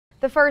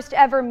The first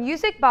ever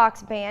Music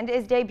Box Band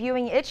is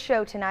debuting its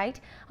show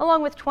tonight,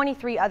 along with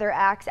 23 other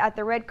acts at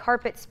the Red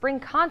Carpet Spring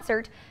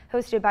Concert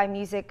hosted by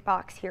Music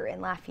Box here in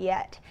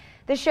Lafayette.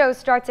 The show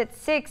starts at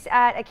 6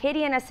 at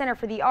Acadiana Center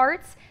for the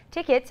Arts.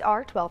 Tickets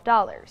are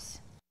 $12.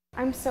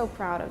 I'm so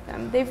proud of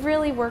them. They've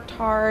really worked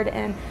hard,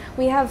 and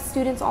we have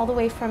students all the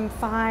way from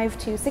 5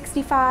 to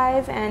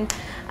 65, and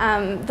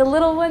the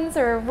little ones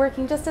are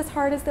working just as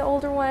hard as the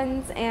older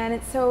ones, and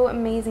it's so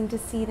amazing to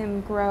see them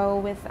grow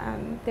with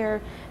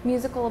their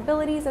musical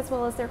abilities as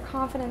well as their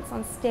confidence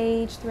on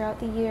stage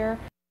throughout the year.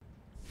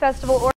 Festival